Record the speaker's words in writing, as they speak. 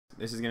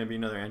This is going to be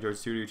another Android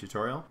Studio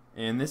tutorial.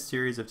 In this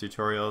series of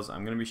tutorials,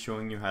 I'm going to be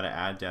showing you how to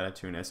add data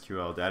to an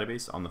SQL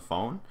database on the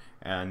phone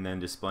and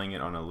then displaying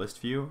it on a list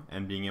view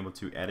and being able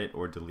to edit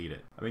or delete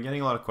it. I've been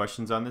getting a lot of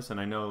questions on this,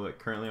 and I know that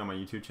currently on my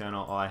YouTube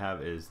channel all I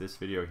have is this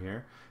video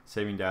here,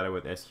 saving data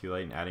with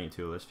SQLite and adding it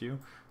to a list view.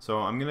 So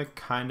I'm going to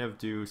kind of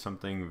do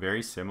something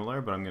very similar,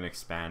 but I'm going to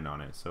expand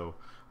on it. So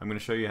I'm going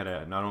to show you how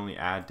to not only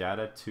add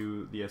data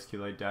to the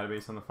SQLite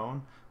database on the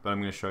phone, but I'm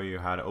going to show you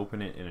how to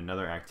open it in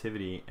another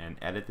activity and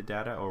edit the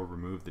data or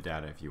remove the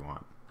data if you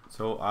want.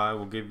 So I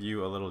will give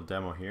you a little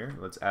demo here.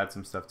 Let's add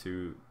some stuff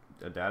to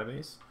a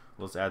database.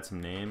 Let's add some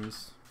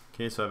names.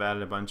 Okay, so I've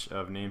added a bunch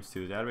of names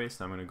to the database.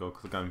 Now I'm going to go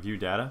click on View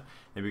Data,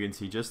 and we can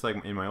see, just like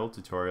in my old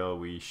tutorial,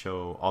 we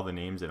show all the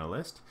names in a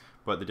list.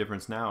 But the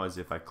difference now is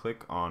if I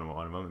click on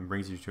one of them, it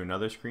brings you to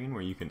another screen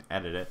where you can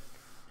edit it.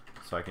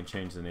 So I can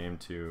change the name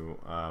to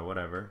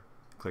whatever.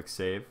 Click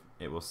Save.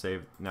 It will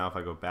save. Now if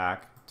I go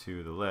back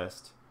to the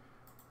list,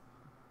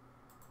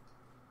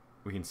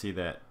 we can see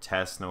that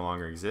Tess no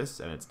longer exists,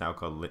 and it's now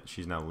called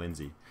she's now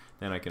Lindsay.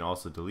 Then I can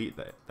also delete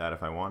that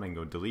if I want, and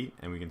go delete,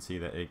 and we can see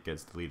that it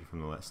gets deleted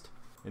from the list.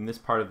 In this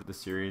part of the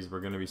series, we're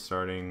going to be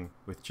starting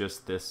with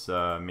just this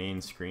main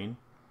screen,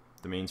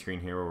 the main screen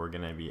here where we're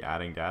going to be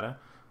adding data.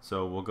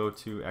 So we'll go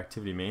to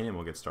Activity Main and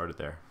we'll get started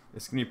there.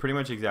 It's going to be pretty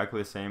much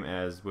exactly the same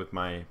as with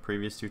my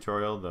previous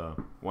tutorial, the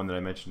one that I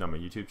mentioned on my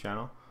YouTube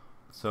channel.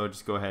 So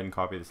just go ahead and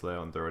copy this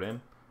layout and throw it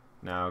in.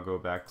 Now go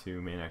back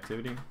to Main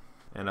Activity.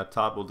 And up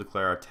top we'll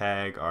declare our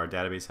tag, our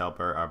database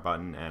helper, our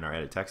button, and our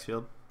edit text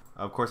field.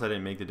 Of course I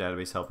didn't make the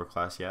database helper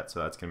class yet, so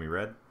that's going to be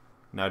red.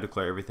 Now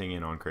declare everything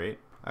in onCreate.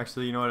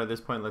 Actually, you know what, at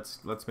this point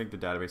let's make the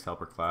database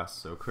helper class.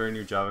 So create a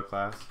new Java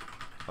class,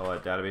 call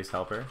it database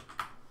helper,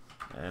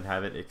 and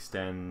have it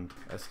extend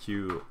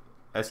SQLite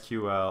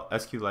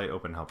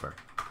open helper.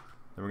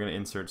 Then we're going to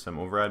insert some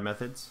override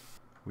methods.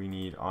 We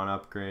need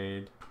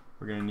onUpgrade.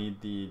 We're going to need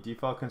the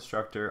default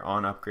constructor,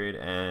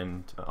 onUpgrade,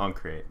 and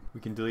onCreate.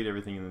 We can delete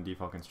everything in the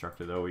default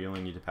constructor though. We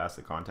only need to pass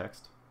the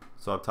context.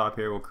 So up top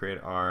here we'll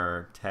create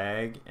our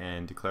tag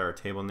and declare our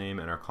table name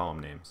and our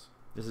column names.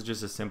 This is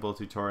just a simple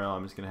tutorial.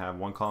 I'm just going to have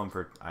one column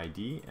for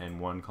ID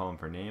and one column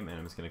for name, and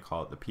I'm just going to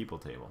call it the people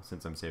table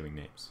since I'm saving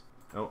names.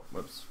 Oh,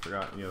 whoops,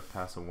 forgot you have to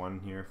pass a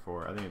 1 here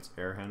for, I think it's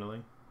error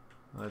handling.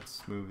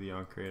 Let's move the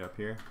onCreate up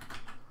here.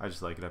 I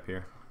just like it up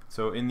here.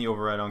 So in the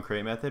override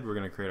onCreate method, we're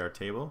going to create our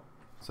table.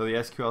 So the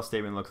SQL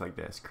statement looks like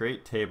this: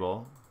 create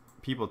table,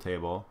 people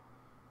table,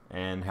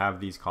 and have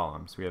these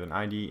columns. We have an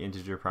ID,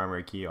 integer,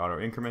 primary key, auto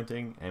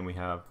incrementing, and we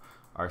have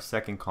our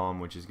second column,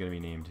 which is going to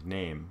be named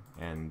name,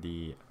 and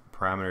the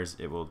parameters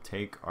it will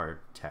take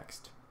are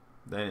text.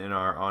 Then in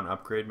our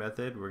onUpgrade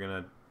method, we're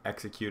going to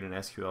execute an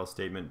SQL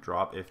statement,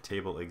 drop if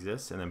table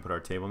exists, and then put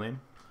our table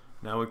name.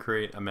 Now we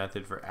create a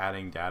method for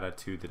adding data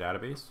to the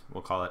database.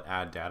 We'll call it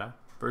add data.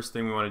 First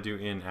thing we want to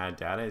do in add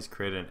data is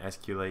create an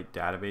SQLite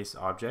database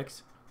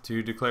object.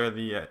 To declare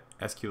the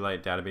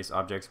SQLite database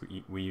objects,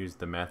 we use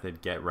the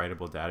method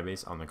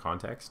getWritable on the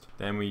context.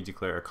 Then we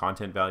declare a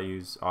content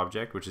values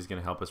object, which is going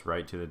to help us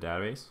write to the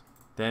database.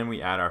 Then we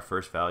add our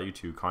first value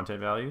to content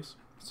values.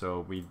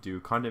 So we do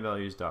content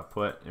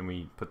values.put, and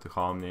we put the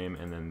column name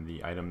and then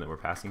the item that we're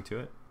passing to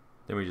it.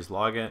 Then we just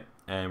log it,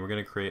 and we're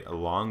going to create a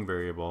long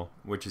variable,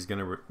 which is going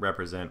to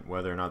represent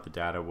whether or not the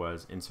data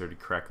was inserted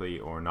correctly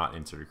or not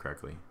inserted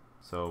correctly.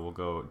 So we'll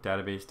go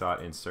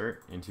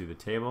database.insert into the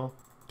table.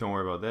 Don't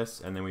worry about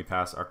this, and then we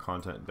pass our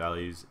content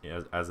values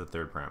as a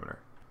third parameter.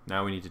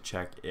 Now we need to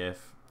check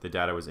if the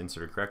data was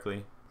inserted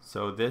correctly.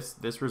 So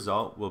this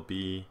result will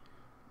be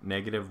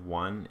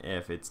 -1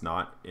 if it's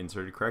not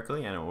inserted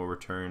correctly, and it will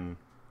return,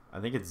 I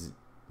think it's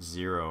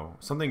 0,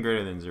 something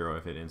greater than 0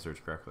 if it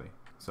inserts correctly.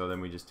 So then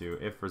we just do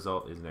if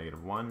result is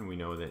 -1, we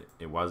know that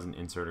it wasn't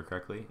inserted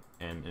correctly,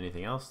 and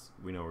anything else,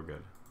 we know we're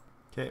good.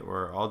 Okay,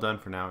 we're all done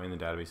for now in the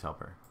database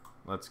helper.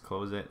 Let's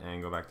close it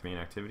and go back to main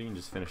activity and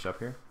just finish up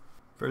here.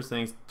 First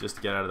things, just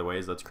to get out of the way,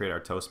 is let's create our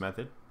toast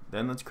method.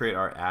 Then let's create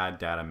our add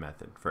data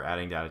method for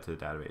adding data to the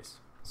database.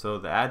 So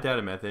the add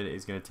data method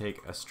is going to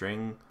take a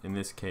string, in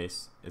this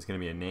case it's going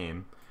to be a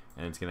name,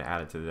 and it's going to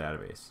add it to the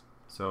database.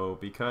 So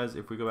because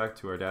if we go back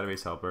to our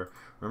database helper,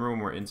 remember when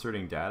we're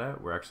inserting data,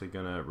 we're actually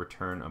going to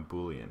return a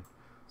Boolean.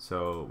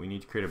 So we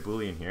need to create a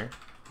Boolean here.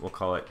 We'll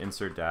call it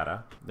insert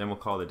data. Then we'll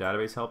call the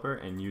database helper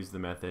and use the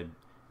method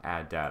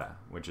add data,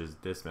 which is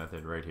this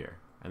method right here,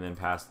 and then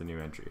pass the new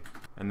entry.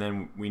 And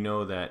then we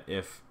know that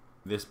if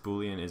this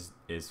Boolean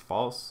is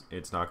false,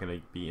 it's not going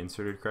to be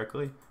inserted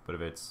correctly, but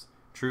if it's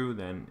true,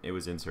 then it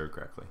was inserted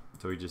correctly.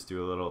 So we just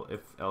do a little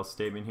if else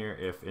statement here.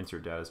 If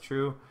insert data is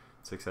true,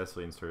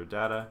 successfully inserted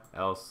data,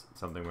 else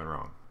something went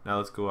wrong. Now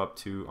let's go up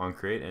to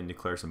onCreate and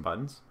declare some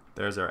buttons.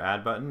 There's our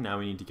add button. Now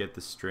we need to get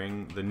the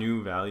string, the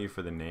new value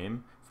for the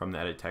name, from the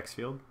edit text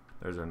field.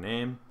 There's our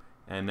name,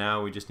 and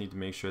now we just need to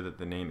make sure that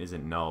the name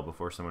isn't null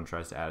before someone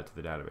tries to add it to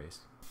the database.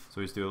 So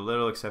we just do a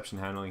little exception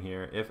handling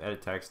here. If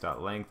edit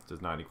text.length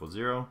does not equal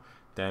 0,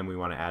 then we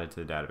want to add it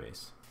to the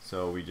database.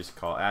 So we just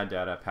call add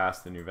data,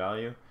 pass the new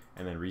value,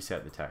 and then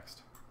reset the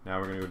text. Now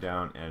we're going to go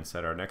down and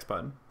set our next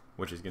button,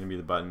 which is going to be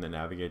the button that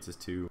navigates us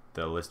to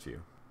the list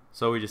view.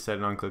 So we just set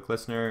an on-click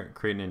listener,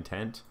 create an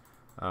intent.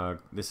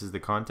 This is the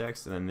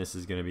context, and then this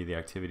is going to be the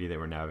activity that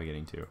we're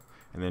navigating to,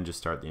 and then just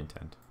start the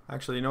intent.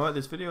 Actually, you know what?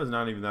 This video is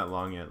not even that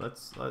long yet.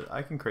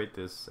 I can create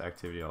this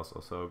activity also.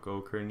 So go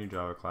create a new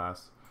Java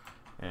class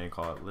and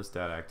call it list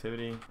data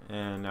activity.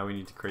 And now we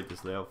need to create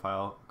this layout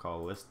file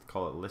call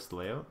it list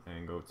layout,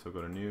 and go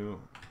to new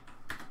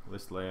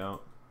list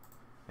layout.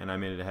 And I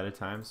made it ahead of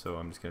time, so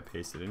I'm just going to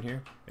paste it in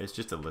here. It's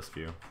just a list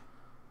view.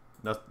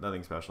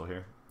 Nothing special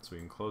here. So we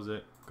can close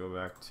it, go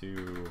back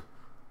to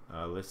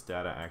list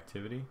data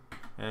activity,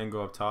 and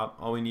go up top.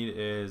 All we need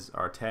is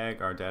our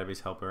tag, our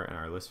database helper, and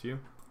our list view.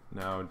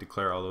 Now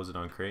declare all those in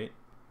onCreate.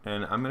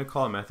 And I'm going to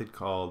call a method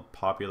called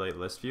populate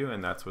list view,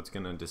 and that's what's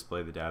going to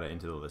display the data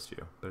into the list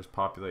view. There's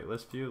populate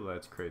list view.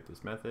 Let's create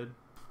this method.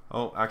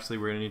 Oh, actually,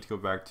 we're going to need to go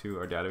back to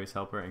our database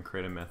helper and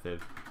create a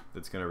method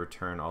that's going to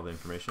return all the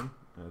information.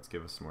 Let's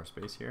give us some more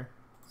space here.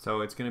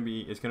 So it's going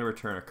to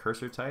return a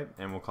cursor type,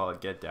 and we'll call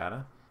it get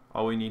data.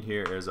 All we need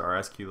here is our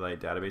SQLite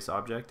database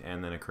object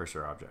and then a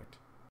cursor object.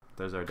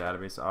 There's our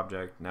database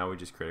object. Now we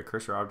just create a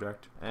cursor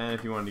object. And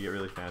if you wanted to get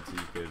really fancy,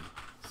 you could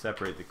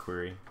separate the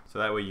query. So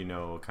that way you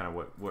know kind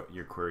of what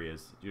your query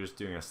is. You're just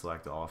doing a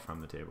select all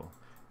from the table.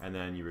 And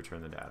then you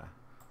return the data.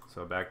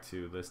 So back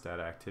to list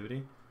data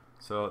activity.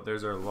 So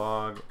there's our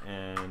log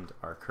and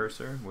our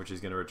cursor, which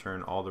is going to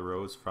return all the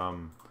rows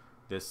from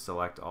this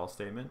select all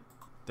statement.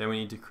 Then we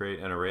need to create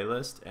an array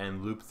list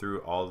and loop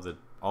through all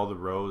the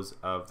rows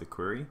of the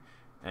query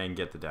and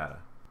get the data.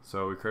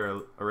 So we create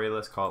an array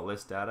list, call it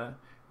list data,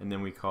 and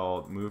then we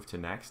call move to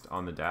next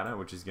on the data,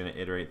 which is going to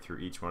iterate through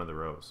each one of the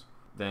rows.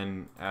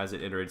 Then as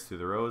it iterates through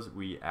the rows,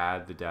 we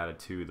add the data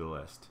to the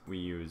list. We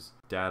use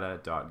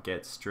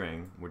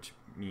data.getString, which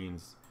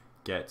means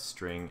get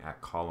string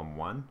at column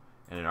 1,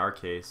 and in our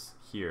case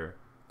here,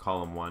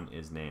 column 1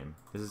 is name.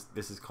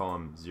 This is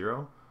column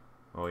 0.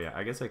 Oh yeah,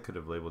 I guess I could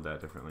have labeled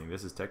that differently.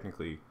 This is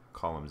technically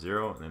column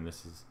 0, and then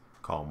this is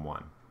column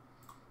 1.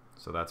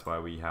 So that's why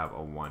we have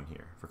a 1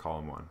 here for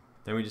column 1.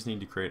 Then we just need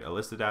to create a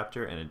list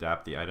adapter and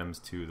adapt the items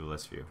to the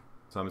list view.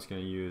 So I'm just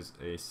going to use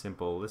a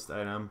simple list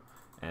item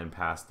and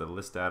pass the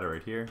list data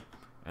right here,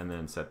 and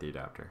then set the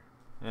adapter.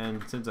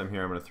 And since I'm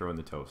here, I'm going to throw in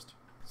the toast.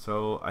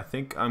 So I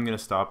think I'm going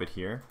to stop it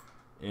here.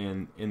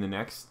 In the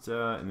next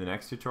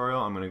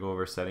tutorial, I'm going to go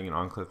over setting an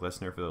on-click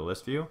listener for the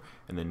list view,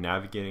 and then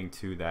navigating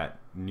to that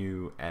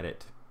new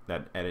edit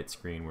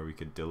screen where we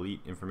could delete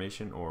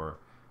information or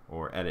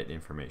edit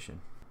information.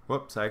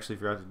 Whoops, I actually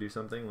forgot to do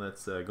something.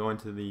 Let's go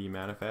into the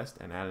manifest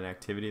and add an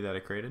activity that I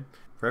created.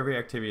 For every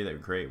activity that we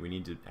create, we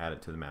need to add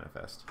it to the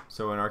manifest.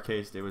 So in our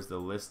case, it was the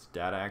list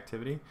data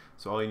activity.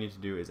 So all you need to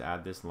do is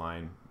add this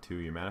line to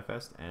your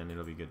manifest, and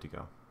it'll be good to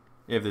go.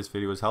 If this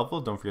video was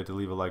helpful, don't forget to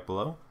leave a like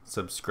below,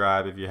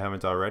 subscribe if you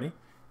haven't already,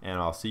 and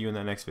I'll see you in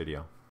that next video.